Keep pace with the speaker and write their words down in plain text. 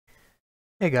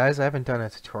Hey guys, I haven't done a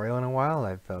tutorial in a while.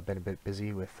 I've been a bit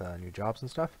busy with new jobs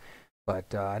and stuff,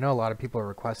 but I know a lot of people are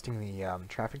requesting the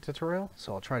traffic tutorial,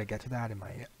 so I'll try to get to that in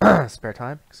my spare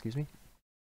time. Excuse me.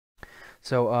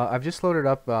 So I've just loaded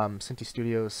up Cinti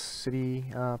Studios City,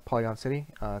 Polygon City.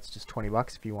 It's just 20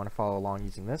 bucks if you want to follow along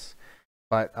using this.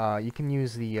 But you can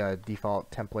use the default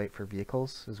template for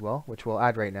vehicles as well, which we'll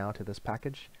add right now to this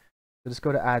package. So just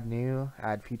go to Add New,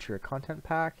 Add Feature Content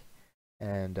Pack,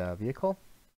 and Vehicle.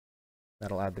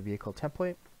 That'll add the vehicle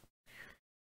template.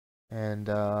 And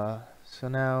so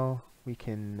now we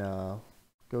can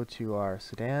go to our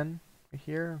sedan right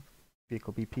here,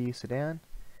 vehicle BP sedan,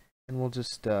 and we'll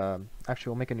just, actually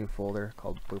we'll make a new folder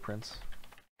called blueprints.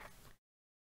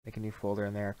 Make a new folder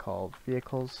in there called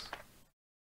vehicles.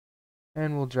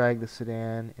 And we'll drag the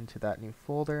sedan into that new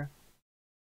folder.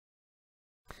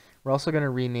 We're also going to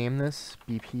rename this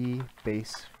BP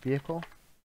base vehicle.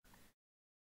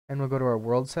 And we'll go to our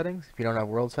world settings. If you don't have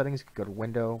world settings, you can go to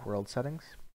Window, World Settings.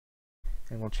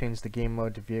 And we'll change the game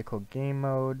mode to vehicle game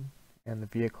mode, and the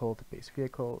vehicle to base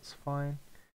vehicle is fine.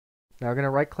 Now we're going to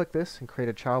right click this and create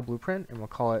a child blueprint, and we'll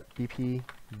call it BP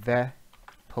the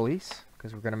police,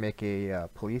 because we're going to make a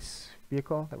police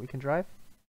vehicle that we can drive.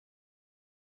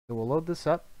 So we'll load this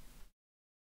up,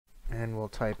 and we'll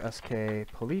type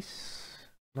SK police.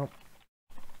 Nope.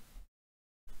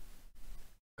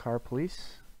 Car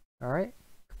police. Alright.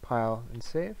 Compile and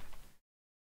save.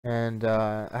 And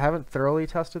I haven't thoroughly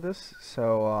tested this,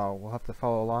 so we'll have to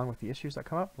follow along with the issues that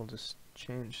come up. We'll just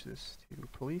change this to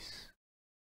police.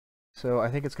 So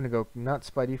I think it's going to go nuts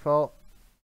by default.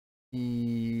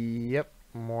 Yep,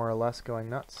 more or less going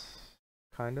nuts,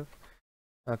 kind of.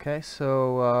 Okay,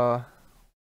 so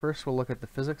first we'll look at the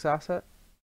physics asset.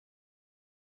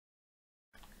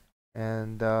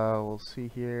 And we'll see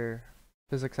here,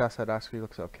 physics asset actually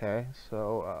looks okay.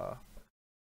 So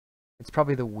it's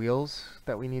probably the wheels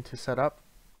that we need to set up.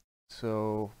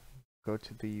 So go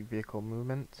to the vehicle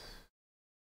movement,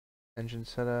 engine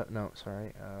setup. No,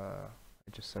 sorry, I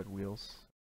just said wheels.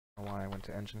 I don't know why I went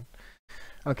to engine.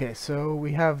 Okay, so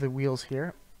we have the wheels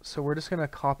here. So we're just going to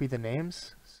copy the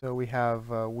names. So we have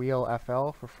wheel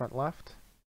FL for front left.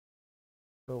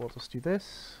 So we'll just do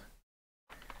this.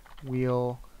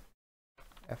 Wheel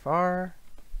FR.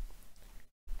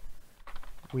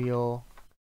 Wheel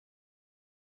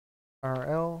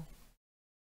RL,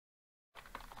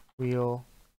 wheel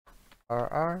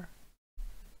RR,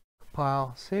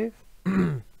 compile, save.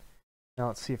 Now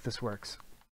let's see if this works.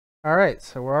 Alright,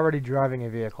 so we're already driving a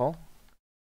vehicle,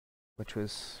 which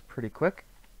was pretty quick.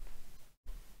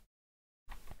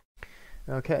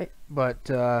 Okay, but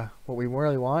what we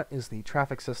really want is the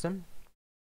traffic system.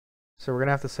 So we're going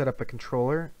to have to set up a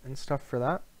controller and stuff for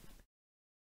that.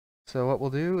 So what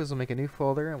we'll do is we'll make a new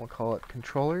folder and we'll call it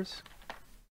controllers.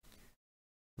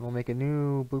 We'll make a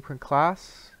new blueprint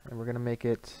class, and we're going to make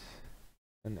it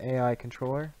an AI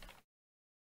controller.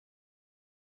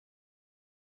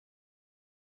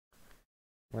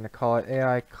 I'm going to call it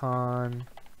AI con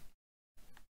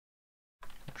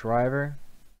driver,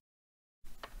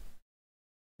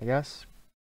 I guess.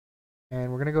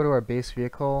 And we're going to go to our base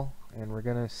vehicle, and we're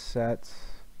going to set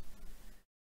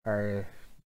our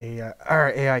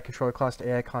AI controller class to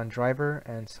AI con driver,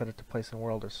 and set it to place in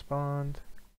world respond.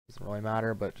 Doesn't really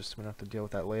matter, but just we don't have to deal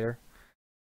with that later.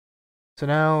 So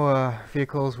now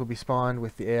vehicles will be spawned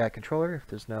with the AI controller if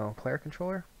there's no player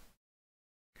controller.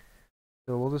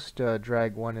 So we'll just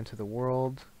drag one into the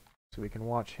world so we can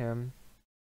watch him.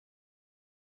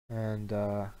 And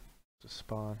just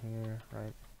spawn here,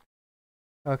 right?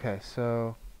 Okay,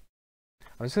 so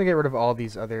I'm just going to get rid of all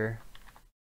these other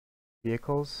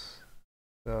vehicles.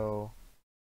 So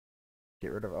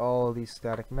get rid of all of these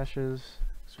static meshes.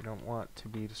 So we don't want to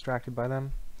be distracted by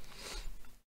them.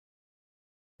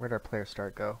 Where'd our player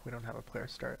start go? We don't have a player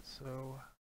start, so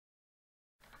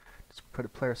just put a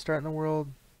player start in the world,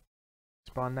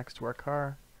 spawn next to our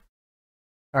car.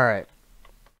 Alright.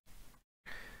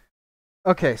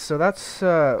 Okay, so that's,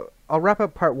 I'll wrap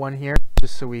up part 1 here,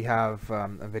 just so we have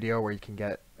a video where you can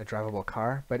get a drivable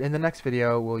car. But in the next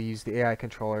video, we'll use the AI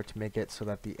controller to make it so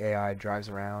that the AI drives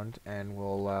around, and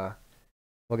we'll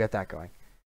get that going.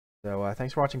 So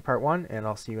thanks for watching part 1, and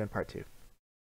I'll see you in part 2.